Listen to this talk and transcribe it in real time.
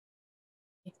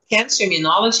Cancer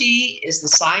immunology is the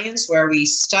science where we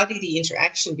study the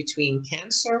interaction between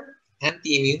cancer and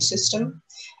the immune system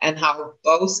and how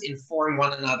both inform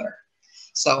one another.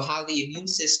 So how the immune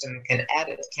system can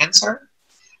edit cancer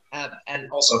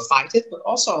and also fight it, but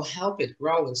also help it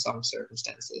grow in some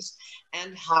circumstances,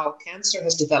 and how cancer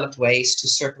has developed ways to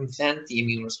circumvent the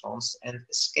immune response and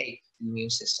escape the immune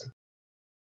system.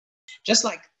 Just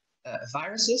like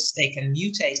viruses, they can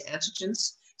mutate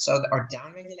antigens, or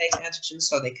downregulate antigens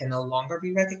so they can no longer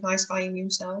be recognized by immune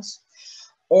cells,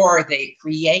 or they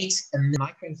create a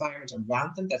microenvironment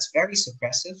around them that's very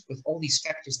suppressive with all these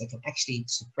factors that can actually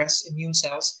suppress immune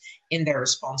cells in their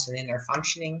response and in their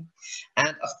functioning. And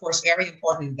of course, very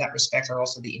important in that respect are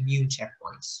also the immune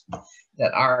checkpoints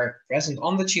that are present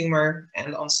on the tumor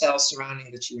and on cells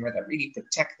surrounding the tumor that really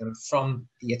protect them from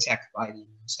the attack by the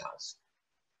immune cells.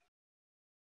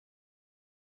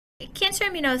 Cancer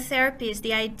immunotherapy is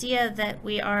the idea that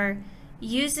we are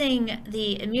using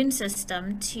the immune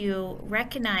system to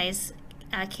recognize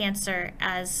cancer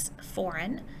as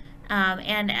foreign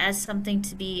and as something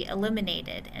to be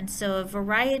eliminated. And so a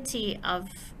variety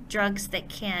of drugs that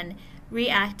can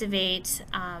reactivate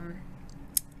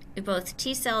both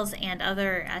T cells and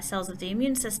other cells of the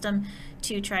immune system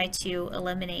to try to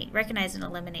recognize and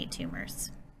eliminate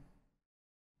tumors.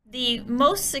 The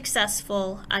most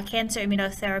successful cancer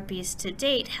immunotherapies to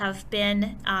date have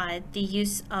been the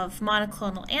use of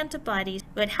monoclonal antibodies.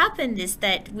 What happened is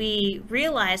that we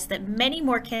realized that many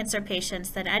more cancer patients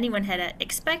than anyone had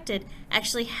expected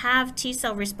actually have T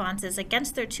cell responses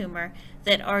against their tumor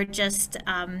that are just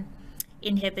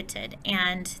inhibited,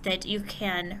 and that you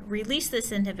can release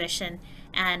this inhibition,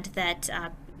 and that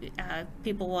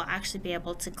people will actually be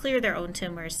able to clear their own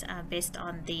tumors based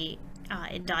on the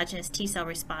endogenous T cell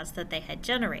response that they had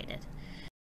generated.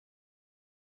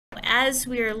 As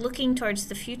we are looking towards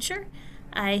the future,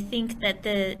 I think that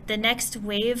the next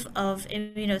wave of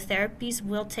immunotherapies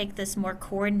will take this more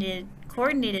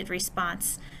coordinated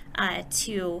response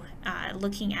to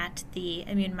looking at the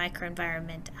immune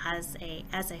microenvironment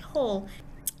as a whole.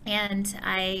 And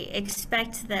I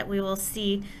expect that we will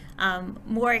see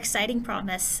more exciting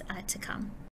promise to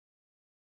come.